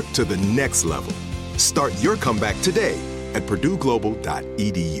career to the next level. Start your comeback today at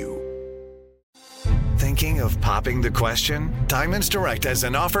purdueglobal.edu. Thinking of popping the question? Diamonds Direct has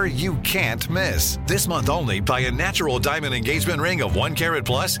an offer you can't miss. This month only, buy a natural diamond engagement ring of 1 carat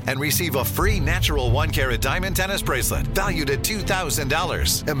plus and receive a free natural 1 carat diamond tennis bracelet valued at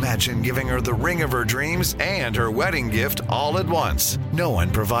 $2,000. Imagine giving her the ring of her dreams and her wedding gift all at once. No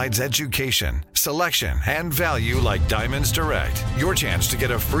one provides education, selection, and value like Diamonds Direct. Your chance to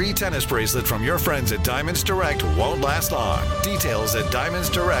get a free tennis bracelet from your friends at Diamonds Direct won't last long. Details at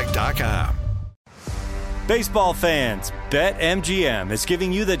diamondsdirect.com. Baseball fans, BetMGM is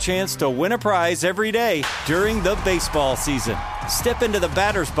giving you the chance to win a prize every day during the baseball season. Step into the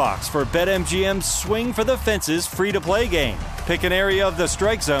batter's box for BetMGM's Swing for the Fences free-to-play game. Pick an area of the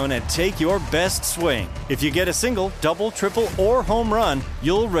strike zone and take your best swing. If you get a single, double, triple, or home run,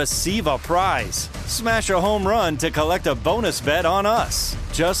 you'll receive a prize. Smash a home run to collect a bonus bet on us.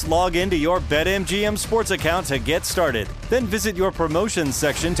 Just log into your BetMGM sports account to get started. Then visit your promotions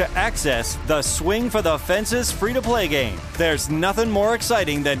section to access the Swing for the Fences free-to-play game. There's nothing more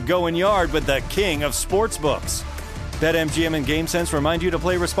exciting than going yard with the king of sportsbooks. BetMGM and GameSense remind you to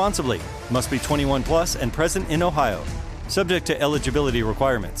play responsibly. Must be 21 plus and present in Ohio. Subject to eligibility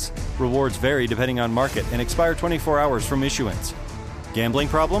requirements. Rewards vary depending on market and expire 24 hours from issuance. Gambling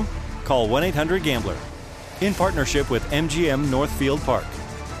problem? Call 1-800-GAMBLER. In partnership with MGM Northfield Park.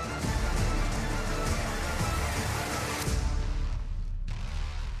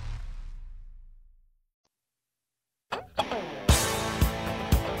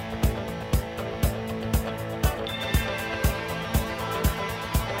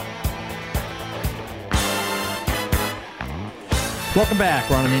 Welcome back.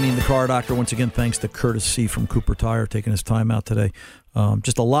 Ron Ananian, the Car Doctor. Once again, thanks to Curtis C. from Cooper Tire taking his time out today.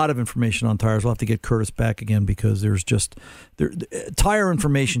 Just a lot of information on tires. We'll have to get Curtis back again because tire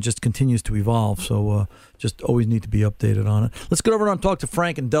information just continues to evolve. So just always need to be updated on it. Let's get over and talk to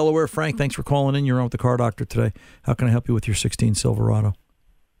Frank in Delaware. Frank, thanks for calling in. You're on with the Car Doctor today. How can I help you with your 16 Silverado?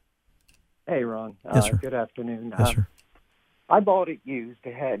 Hey, Ron. Yes, sir. Good afternoon. Yes, sir. I bought it used.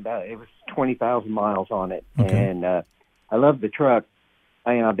 It had it was 20,000 miles on it, Okay. and I love the truck.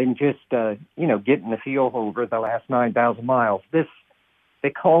 I've been just getting the feel over the last 9,000 miles. I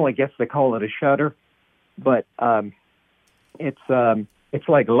guess they call it a shutter, but it's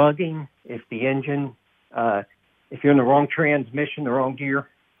like lugging if the engine if you're in the wrong transmission, the wrong gear.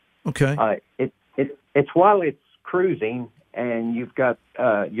 Okay. It's while it's cruising and you've got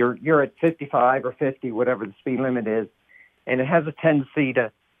you're at 55 or 50, whatever the speed limit is, and it has a tendency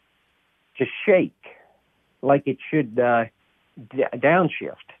to shake like it should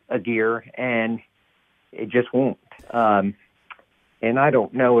downshift a gear, and it just won't. And I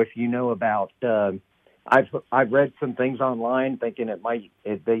don't know if you know about. I've read some things online thinking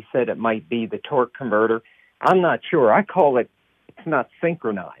they said it might be the torque converter. I'm not sure. I call it. It's not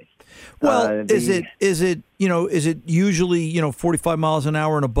synchronized. Well, is it usually 45 miles an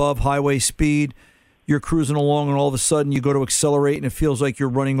hour and above highway speed? You're cruising along and all of a sudden you go to accelerate and it feels like you're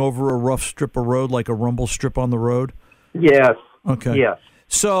running over a rough strip of road, like a rumble strip on the road? Yes. Okay. Yes.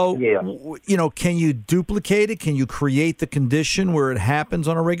 So, can you duplicate it? Can you create the condition where it happens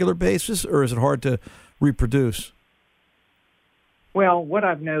on a regular basis, or is it hard to reproduce? Well, what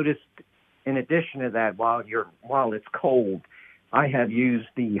I've noticed, in addition to that, while it's cold, I have used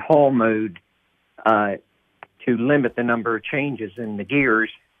the Hall mode to limit the number of changes in the gears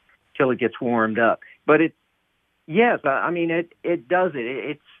till it gets warmed up. But it does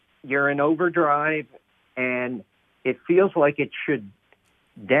it. You're in overdrive, and it feels like it should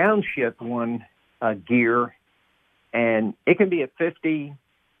downshift one gear, and it can be at 50,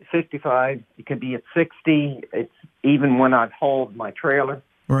 55. It can be at 60. It's even when I've hauled my trailer,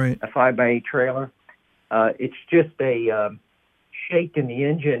 right, a 5x8 trailer. It's just a shake in the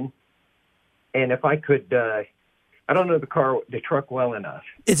engine, and if I could, I don't know the truck well enough.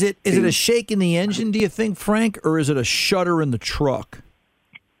 Is it a shake in the engine, do you think, Frank, or is it a shudder in the truck?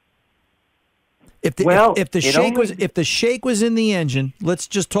 If the shake was in the engine, let's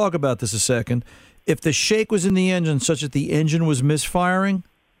just talk about this a second. If the shake was in the engine such that the engine was misfiring,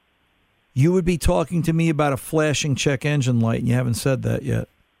 you would be talking to me about a flashing check engine light, and you haven't said that yet.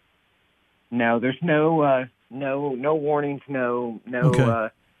 No, there's no warnings, no Okay.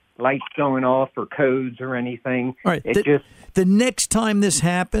 Lights going off or codes or anything. All right. The next time this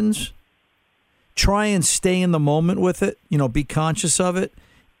happens, try and stay in the moment with it. Be conscious of it.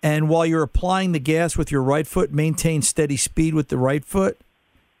 And while you're applying the gas with your right foot, maintain steady speed with the right foot.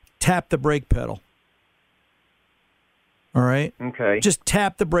 Tap the brake pedal. All right? Okay. Just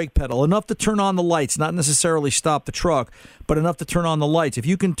tap the brake pedal. Enough to turn on the lights, not necessarily stop the truck, but enough to turn on the lights. If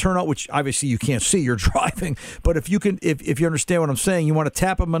you can turn on, which obviously you can't see, you're driving, but if you can, if you understand what I'm saying, you want to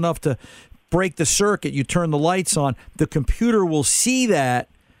tap them enough to break the circuit, you turn the lights on, the computer will see that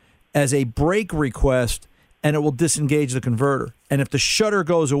as a brake request, and it will disengage the converter. And if the shutter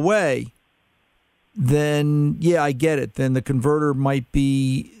goes away, then, yeah, I get it. Then the converter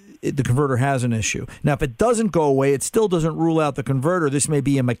has an issue. Now, if it doesn't go away, it still doesn't rule out the converter. This may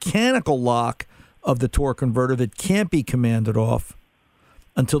be a mechanical lock of the torque converter that can't be commanded off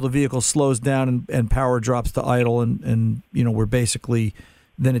until the vehicle slows down and power drops to idle, and we're basically,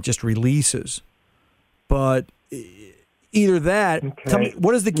 then it just releases. But either that, tell me,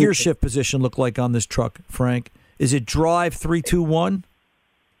 what does the gear shift position look like on this truck, Frank? Is it drive 3, 2, 1?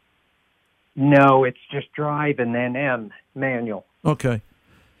 No, it's just drive and then M, manual. Okay.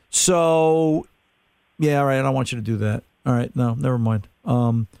 So, yeah, all right, I don't want you to do that. All right, no, never mind.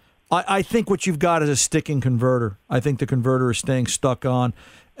 I think what you've got is a sticking converter. I think the converter is staying stuck on.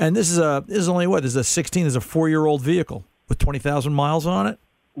 And this is only what? This is a 4-year-old vehicle with 20,000 miles on it?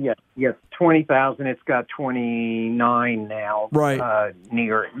 Yes, 20,000. It's got 29 now. Right.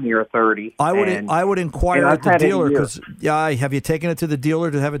 Near 30. I would inquire at the dealer because have you taken it to the dealer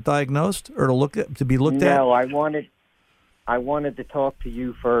to have it diagnosed or to be looked at? No, I wanted to talk to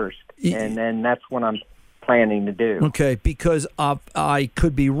you first, and then that's what I'm planning to do. Okay, because I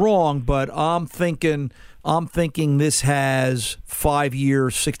could be wrong, but I'm thinking this has 5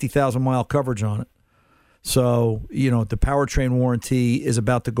 years, 60,000 mile coverage on it. So, the powertrain warranty is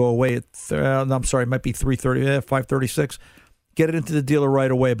about to go away at, it might be 536. Get it into the dealer right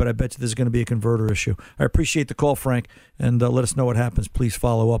away, but I bet you there's going to be a converter issue. I appreciate the call, Frank, and let us know what happens. Please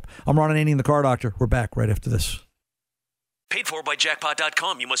follow up. I'm Ron Ananian, the Car Doctor. We're back right after this. Paid for by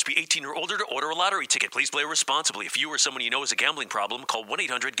Jackpot.com. You must be 18 or older to order a lottery ticket. Please play responsibly. If you or someone you know has a gambling problem, call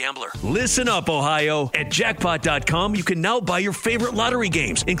 1-800-GAMBLER. Listen up, Ohio. At Jackpot.com, you can now buy your favorite lottery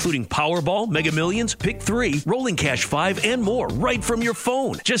games, including Powerball, Mega Millions, Pick 3, Rolling Cash 5, and more, right from your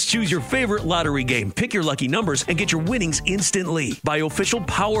phone. Just choose your favorite lottery game, pick your lucky numbers, and get your winnings instantly. Buy official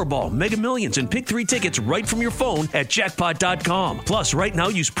Powerball, Mega Millions, and Pick 3 tickets right from your phone at Jackpot.com. Plus, right now,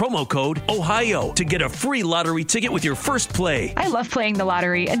 use promo code OHIO to get a free lottery ticket with your first play. I love playing the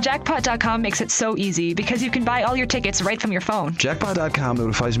lottery, and Jackpot.com makes it so easy because you can buy all your tickets right from your phone. Jackpot.com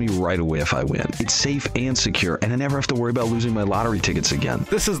notifies me right away if I win. It's safe and secure, and I never have to worry about losing my lottery tickets again.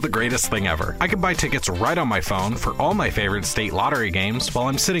 This is the greatest thing ever. I can buy tickets right on my phone for all my favorite state lottery games while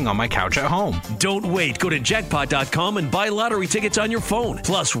I'm sitting on my couch at home. Don't wait. Go to Jackpot.com and buy lottery tickets on your phone.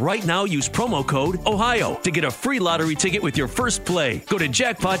 Plus, right now, use promo code OHIO to get a free lottery ticket with your first play. Go to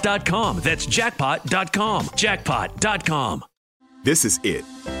Jackpot.com. That's Jackpot.com. Jackpot.com. This is it.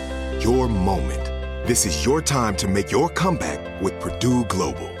 Your moment. This is your time to make your comeback with Purdue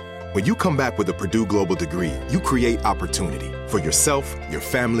Global. When you come back with a Purdue Global degree, you create opportunity for yourself, your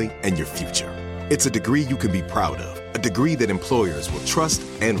family, and your future. It's a degree you can be proud of, a degree that employers will trust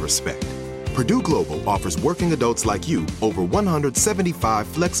and respect. Purdue Global offers working adults like you over 175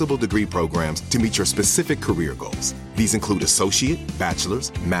 flexible degree programs to meet your specific career goals. These include associate,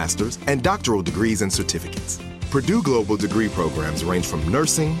 bachelor's, master's, and doctoral degrees and certificates. Purdue Global degree programs range from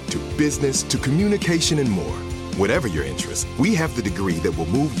nursing to business to communication and more. Whatever your interest, we have the degree that will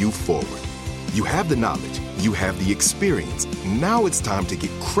move you forward. You have the knowledge, you have the experience. Now it's time to get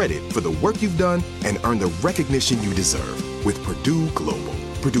credit for the work you've done and earn the recognition you deserve with Purdue Global,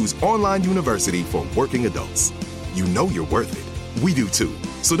 Purdue's online university for working adults. You know you're worth it. We do too.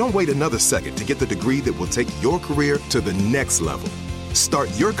 So don't wait another second to get the degree that will take your career to the next level. Start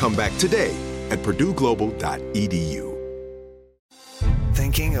your comeback today at purdueglobal.edu.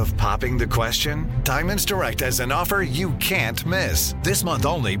 Thinking of popping the question? Diamonds Direct has an offer you can't miss. This month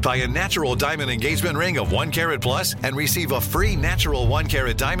only, buy a natural diamond engagement ring of 1 carat plus and receive a free natural 1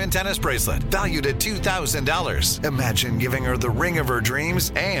 carat diamond tennis bracelet valued at $2,000. Imagine giving her the ring of her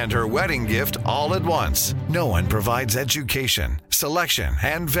dreams and her wedding gift all at once. No one provides education, selection,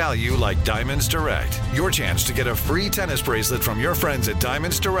 and value like Diamonds Direct. Your chance to get a free tennis bracelet from your friends at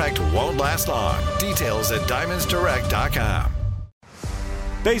Diamonds Direct won't last long. Details at diamondsdirect.com.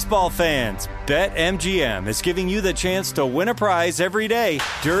 Baseball fans, BetMGM is giving you the chance to win a prize every day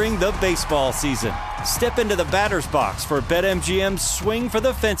during the baseball season. Step into the batter's box for BetMGM's Swing for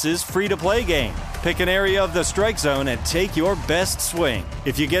the Fences free-to-play game. Pick an area of the strike zone and take your best swing.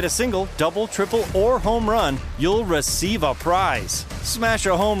 If you get a single, double, triple, or home run, you'll receive a prize. Smash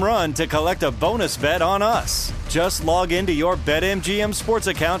a home run to collect a bonus bet on us. Just log into your BetMGM sports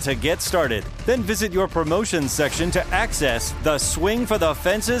account to get started. Then visit your promotions section to access the Swing for the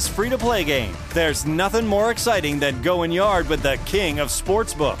Fences free-to-play game. There's nothing more exciting than going yard with the king of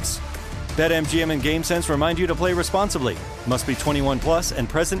sportsbooks. BetMGM and GameSense remind you to play responsibly. Must be 21 plus and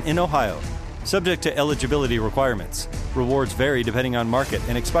present in Ohio. Subject to eligibility requirements. Rewards vary depending on market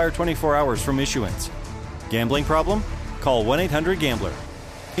and expire 24 hours from issuance. Gambling problem? Call 1-800-GAMBLER.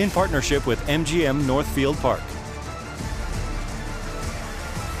 In partnership with MGM Northfield Park.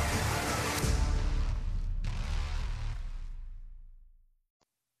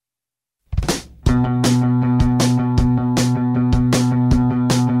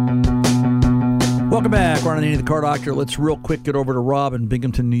 Welcome back. Ron Ananian, the Car Doctor. Let's real quick get over to Rob in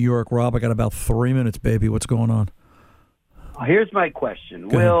Binghamton, New York. Rob, I got about 3 minutes, baby. What's going on? Here's my question.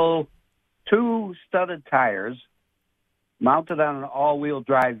 Will two studded tires mounted on an all-wheel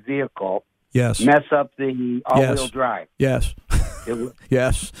drive vehicle mess up the all-wheel drive? Yes.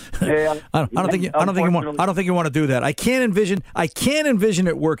 Yes. I don't think you want to do that. I can't envision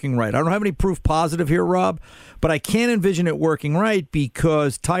it working right. I don't have any proof positive here, Rob, but I can't envision it working right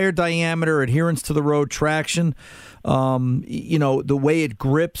because tire diameter, adherence to the road, traction, the way it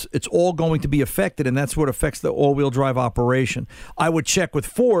grips, it's all going to be affected, and that's what affects the all-wheel drive operation. I would check with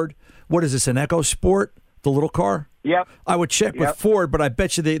Ford. What is this, an EcoSport, the little car? Yep. I would check with Ford, but I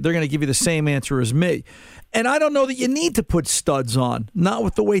bet you they're going to give you the same answer as me. And I don't know that you need to put studs on, not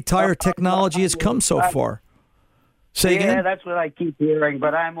with the way tire technology has come so far. Say again? Yeah, that's what I keep hearing,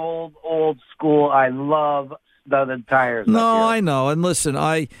 but I'm old school. I love studded tires. No, I know. And listen,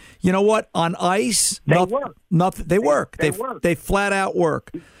 you know what? On ice, they work. They flat out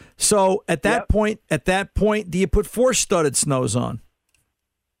work. So at that point, do you put 4 studded snows on?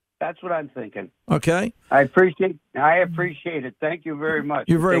 That's what I'm thinking. Okay. I appreciate it. Thank you very much.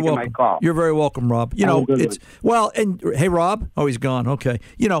 You're very welcome. My call. You're very welcome, Rob. And hey, Rob. Oh, he's gone. Okay.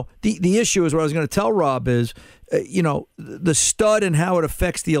 The issue is what I was going to tell Rob is, the stud and how it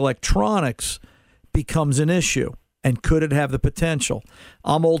affects the electronics becomes an issue. And could it have the potential?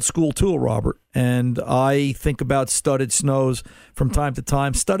 I'm old school too, Robert, and I think about studded snows from time to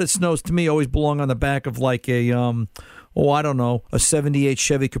time. Studded snows to me always belong on the back of like a, a 78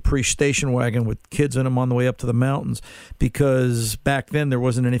 Chevy Caprice station wagon with kids in them on the way up to the mountains, because back then there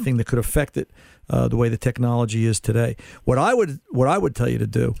wasn't anything that could affect it the way the technology is today. What I would tell you to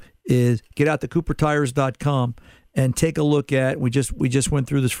do is get out to CooperTires.com and take a look at, we just went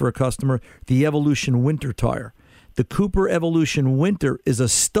through this for a customer, the Evolution Winter Tire. The Cooper Evolution Winter is a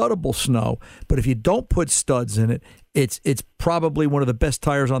studdable snow, but if you don't put studs in it, it's probably one of the best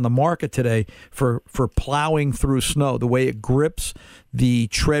tires on the market today for plowing through snow. The way it grips, the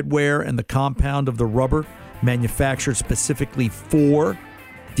tread wear, and the compound of the rubber manufactured specifically for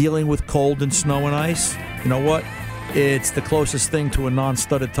dealing with cold and snow and ice. You know what? It's the closest thing to a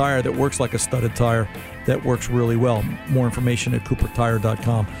non-studded tire that works like a studded tire that works really well. More information at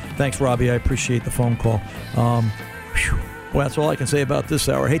CooperTire.com. Thanks, Robbie. I appreciate the phone call. Well, that's all I can say about this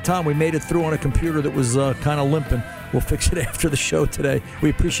hour. Hey, Tom, we made it through on a computer that was kind of limping. We'll fix it after the show today. We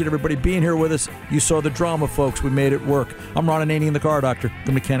appreciate everybody being here with us. You saw the drama, folks. We made it work. I'm Ron Ananian, the Car Doctor.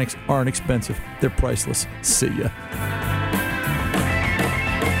 The mechanics aren't expensive. They're priceless. See ya.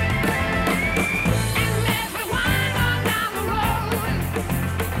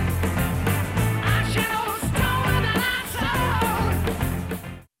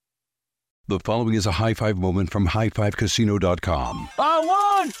 The following is a high-five moment from highfivecasino.com. I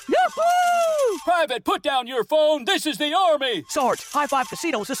won! Yahoo! Private, put down your phone. This is the Army. Sarge, High Five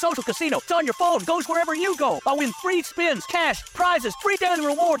Casino is a social casino. It's on your phone. Goes wherever you go. I win free spins, cash, prizes, free daily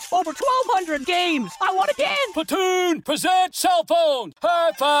rewards, over 1,200 games. I won again. Platoon, present cell phone.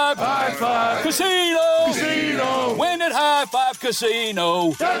 High Five. High Five. Casino. Casino. Win at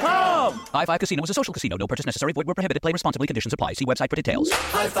highfivecasino.com. High Five Casino is a social casino. No purchase necessary. Void where prohibited. Play responsibly. Conditions apply. See website for details.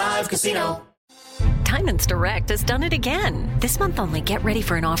 High Five Casino. Diamonds Direct has done it again. This month only, get ready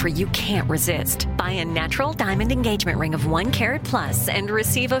for an offer you can't resist. Buy a natural diamond engagement ring of 1 carat plus and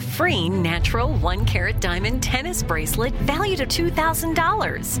receive a free natural 1 carat diamond tennis bracelet valued at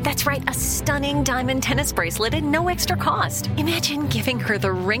 $2,000. That's right, a stunning diamond tennis bracelet at no extra cost. Imagine giving her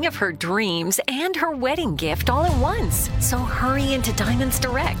the ring of her dreams and her wedding gift all at once. So hurry into Diamonds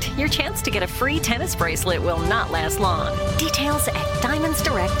Direct. Your chance to get a free tennis bracelet will not last long. Details at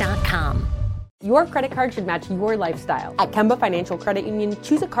diamondsdirect.com. Your credit card should match your lifestyle. At Kemba Financial Credit Union,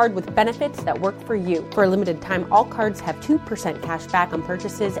 choose a card with benefits that work for you. For a limited time, all cards have 2% cash back on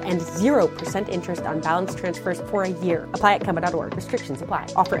purchases and 0% interest on balance transfers for a year. Apply at Kemba.org. Restrictions apply.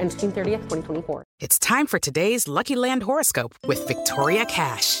 Offer ends June 30th, 2024. It's time for today's Lucky Land horoscope with Victoria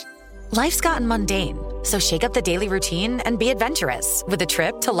Cash. Life's gotten mundane, so shake up the daily routine and be adventurous with a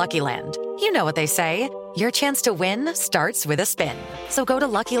trip to Lucky Land. You know what they say. Your chance to win starts with a spin. So go to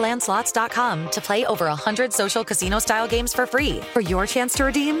LuckyLandSlots.com to play over 100 social casino-style games for free for your chance to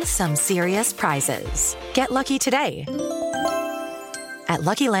redeem some serious prizes. Get lucky today at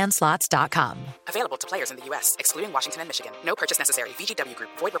LuckyLandSlots.com. Available to players in the U.S., excluding Washington and Michigan. No purchase necessary. VGW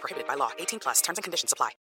Group. Void where prohibited by law. 18+. Terms and conditions apply.